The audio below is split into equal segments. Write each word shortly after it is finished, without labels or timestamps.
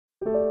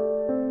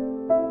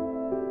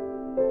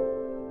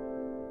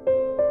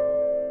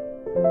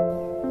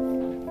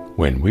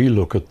When we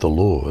look at the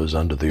laws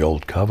under the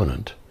Old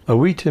Covenant, are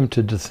we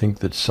tempted to think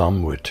that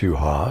some were too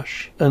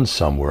harsh and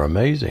some were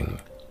amazing?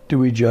 Do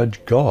we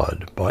judge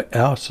God by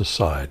our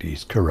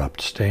society's corrupt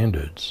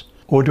standards,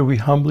 or do we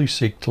humbly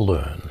seek to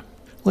learn?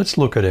 Let's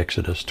look at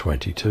Exodus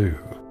 22.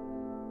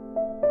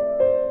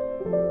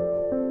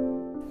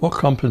 What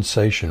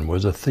compensation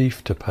was a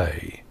thief to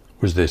pay?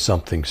 Was there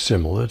something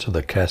similar to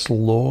the castle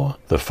law,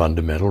 the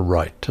fundamental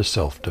right to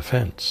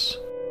self-defense?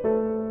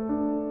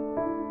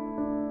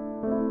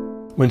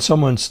 When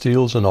someone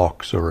steals an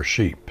ox or a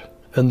sheep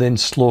and then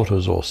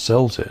slaughters or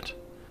sells it,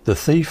 the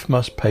thief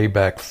must pay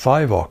back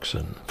 5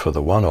 oxen for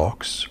the 1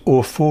 ox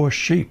or 4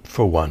 sheep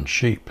for 1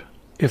 sheep.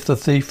 If the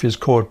thief is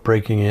caught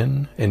breaking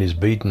in and is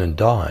beaten and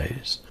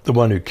dies, the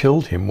one who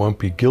killed him won't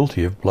be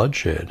guilty of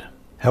bloodshed.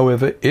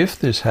 However, if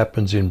this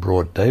happens in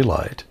broad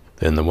daylight,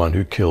 then the one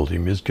who killed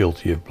him is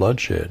guilty of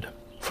bloodshed.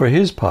 For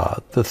his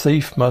part, the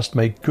thief must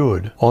make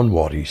good on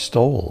what he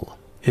stole.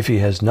 If he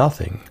has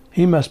nothing,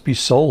 he must be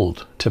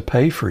sold to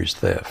pay for his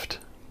theft.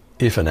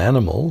 If an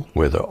animal,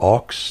 whether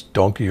ox,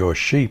 donkey, or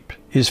sheep,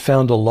 is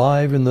found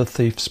alive in the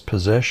thief's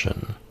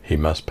possession, he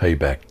must pay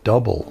back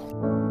double.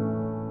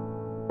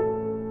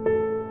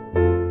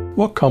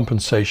 What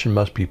compensation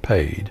must be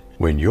paid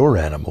when your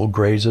animal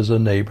grazes a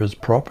neighbor's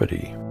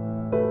property?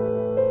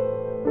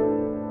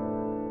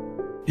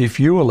 If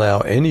you allow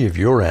any of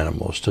your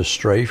animals to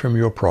stray from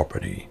your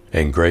property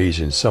and graze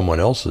in someone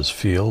else's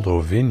field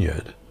or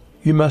vineyard,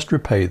 you must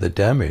repay the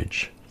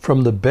damage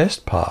from the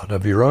best part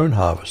of your own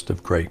harvest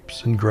of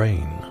grapes and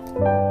grain.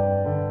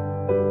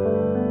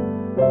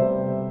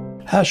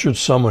 How should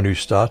someone who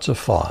starts a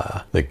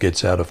fire that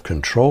gets out of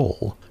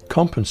control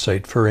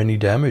compensate for any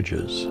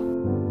damages?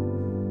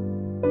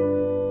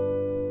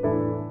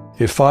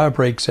 If fire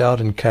breaks out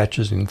and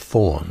catches in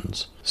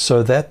thorns,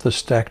 so that the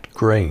stacked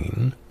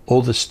grain,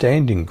 or the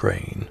standing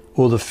grain,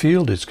 or the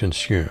field is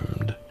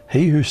consumed,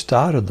 he who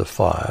started the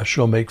fire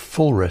shall make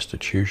full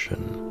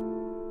restitution.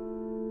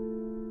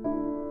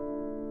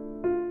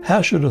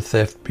 How should a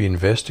theft be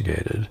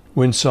investigated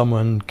when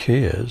someone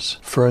cares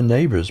for a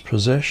neighbor's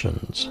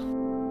possessions?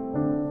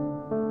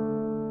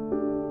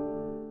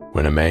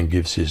 When a man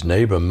gives his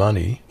neighbor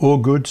money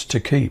or goods to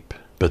keep,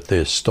 but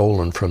they're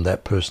stolen from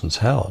that person's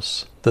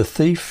house, the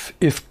thief,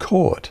 if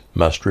caught,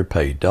 must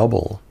repay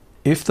double.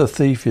 If the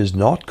thief is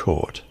not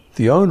caught,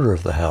 the owner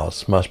of the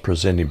house must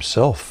present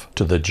himself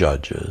to the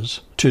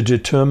judges to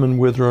determine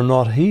whether or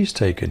not he's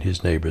taken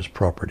his neighbor's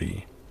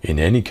property. In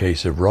any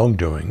case of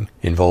wrongdoing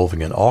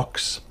involving an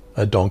ox,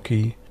 a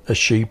donkey, a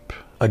sheep,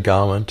 a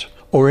garment,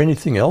 or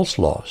anything else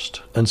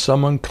lost, and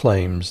someone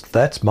claims,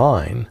 "That's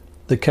mine,"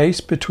 the case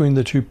between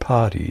the two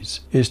parties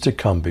is to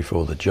come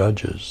before the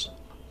judges.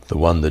 The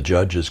one the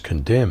judges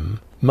condemn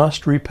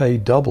must repay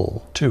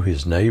double to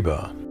his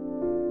neighbor.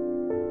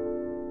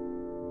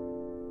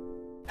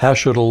 How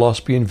should a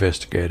loss be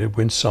investigated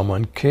when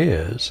someone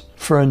cares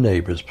for a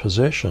neighbor's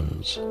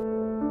possessions?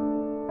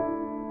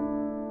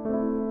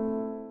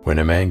 When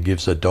a man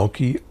gives a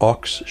donkey,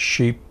 ox,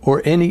 sheep,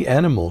 or any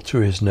animal to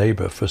his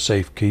neighbor for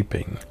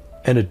safekeeping,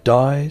 and it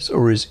dies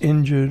or is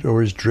injured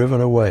or is driven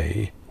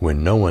away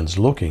when no one's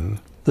looking,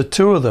 the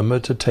two of them are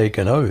to take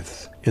an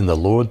oath in the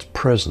Lord's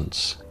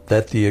presence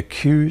that the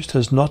accused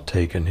has not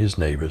taken his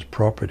neighbor's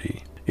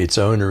property. Its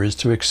owner is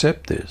to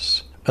accept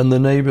this, and the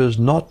neighbor is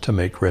not to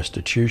make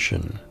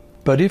restitution.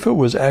 But if it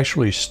was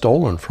actually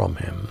stolen from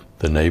him,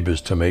 the neighbor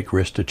is to make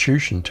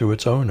restitution to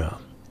its owner.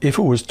 If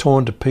it was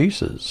torn to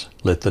pieces,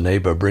 let the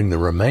neighbor bring the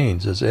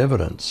remains as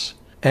evidence,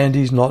 and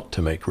he's not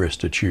to make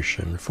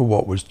restitution for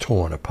what was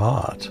torn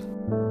apart.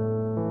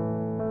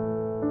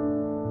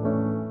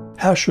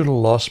 How should a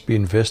loss be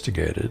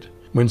investigated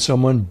when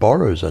someone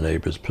borrows a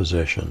neighbor's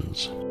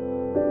possessions?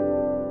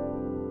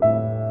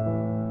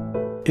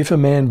 If a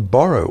man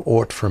borrow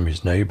aught from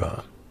his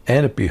neighbor,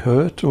 and it be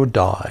hurt or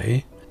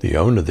die, the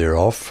owner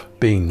thereof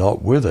being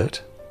not with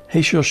it,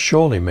 he shall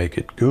surely make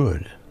it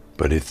good.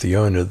 But if the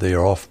owner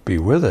thereof be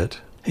with it,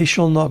 he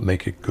shall not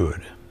make it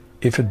good.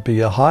 If it be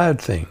a hired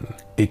thing,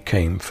 it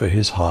came for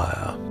his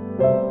hire.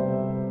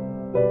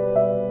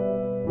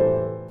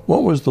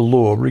 What was the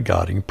law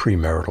regarding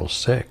premarital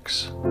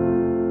sex?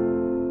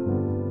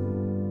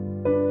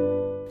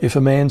 If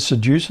a man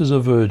seduces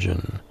a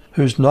virgin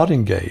who's not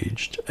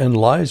engaged and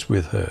lies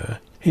with her,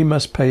 he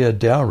must pay a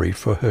dowry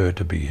for her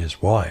to be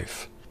his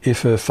wife.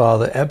 If her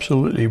father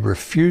absolutely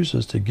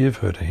refuses to give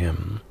her to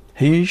him,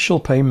 he shall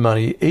pay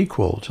money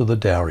equal to the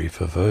dowry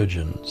for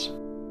virgins.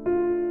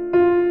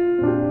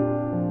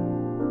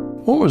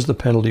 What was the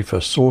penalty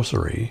for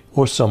sorcery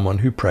or someone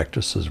who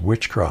practices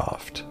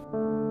witchcraft?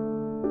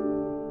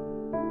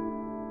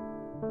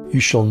 You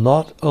shall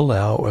not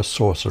allow a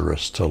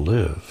sorceress to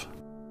live.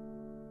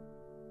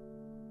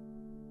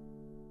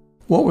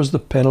 What was the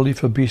penalty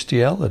for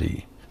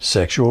bestiality,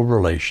 sexual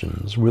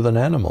relations with an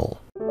animal?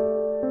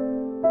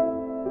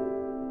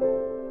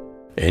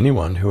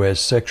 Anyone who has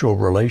sexual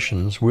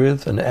relations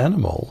with an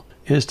animal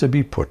is to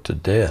be put to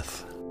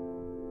death.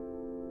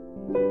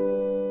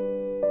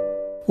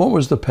 What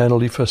was the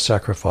penalty for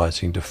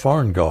sacrificing to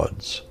foreign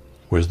gods?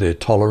 Was there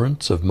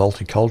tolerance of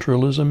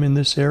multiculturalism in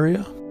this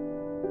area?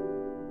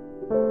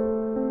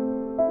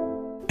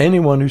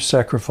 Anyone who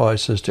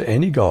sacrifices to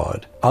any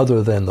god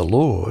other than the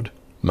Lord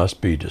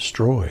must be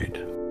destroyed.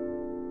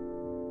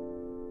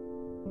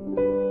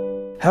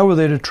 How were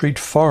they to treat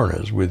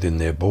foreigners within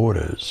their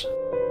borders?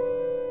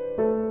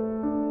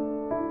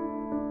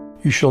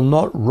 You shall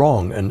not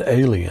wrong an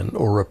alien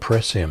or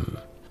oppress him,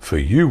 for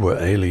you were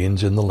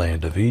aliens in the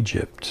land of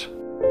Egypt.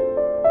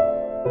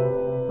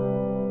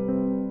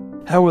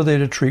 How were they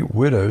to treat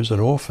widows and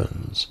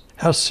orphans?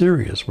 How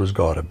serious was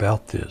God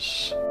about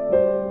this?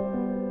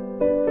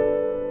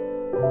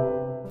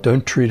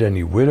 Don't treat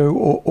any widow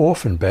or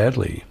orphan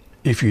badly.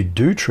 If you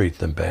do treat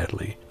them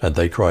badly, and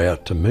they cry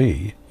out to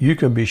me, you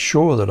can be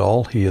sure that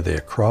I'll hear their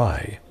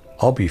cry.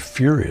 I'll be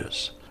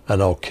furious,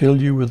 and I'll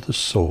kill you with the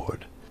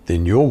sword.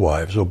 Then your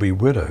wives will be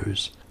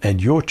widows,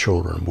 and your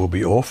children will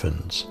be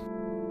orphans.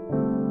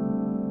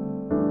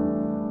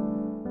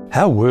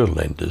 How were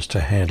lenders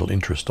to handle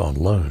interest on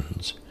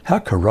loans? How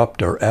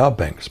corrupt are our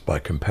banks by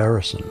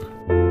comparison?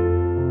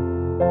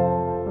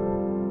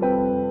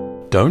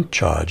 Don't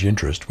charge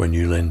interest when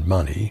you lend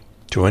money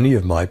to any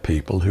of my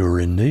people who are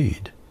in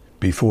need.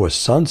 Before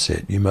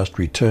sunset you must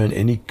return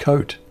any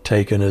coat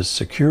taken as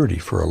security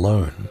for a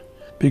loan,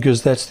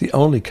 because that's the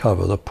only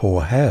cover the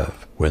poor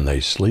have when they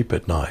sleep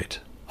at night.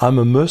 I'm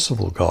a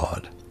merciful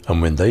God,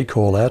 and when they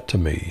call out to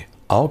me,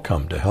 I'll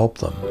come to help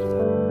them.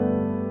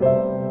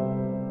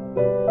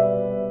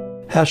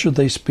 How should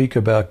they speak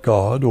about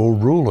God or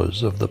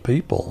rulers of the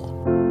people?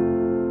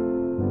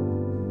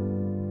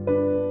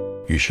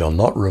 You shall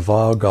not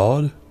revile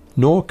God,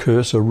 nor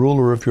curse a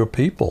ruler of your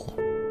people.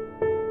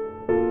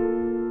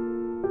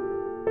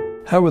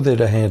 How were they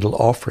to handle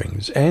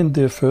offerings and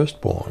their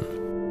firstborn?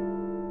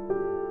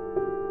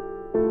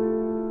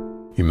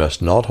 You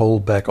must not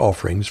hold back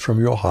offerings from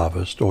your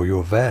harvest or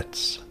your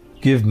vats.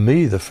 Give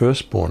me the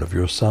firstborn of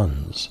your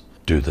sons.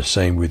 Do the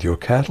same with your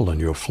cattle and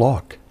your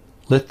flock.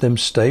 Let them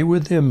stay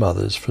with their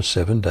mothers for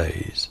 7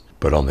 days,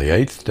 but on the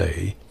 8th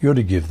day you're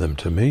to give them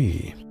to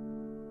me.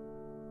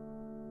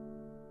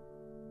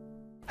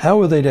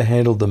 How are they to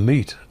handle the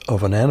meat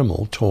of an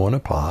animal torn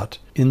apart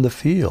in the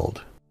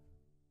field?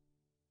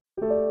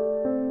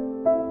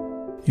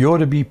 You're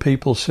to be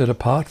people set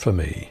apart for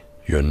me.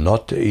 You're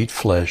not to eat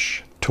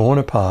flesh torn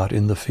apart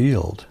in the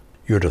field.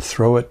 You're to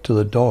throw it to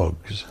the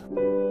dogs.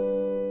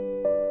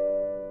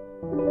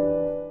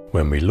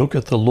 When we look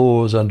at the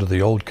laws under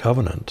the Old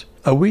Covenant,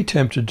 are we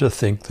tempted to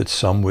think that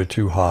some were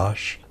too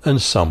harsh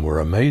and some were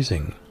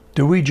amazing?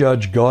 Do we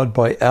judge God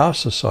by our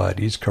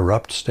society's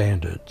corrupt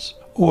standards,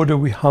 or do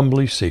we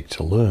humbly seek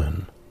to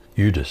learn?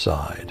 You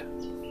decide.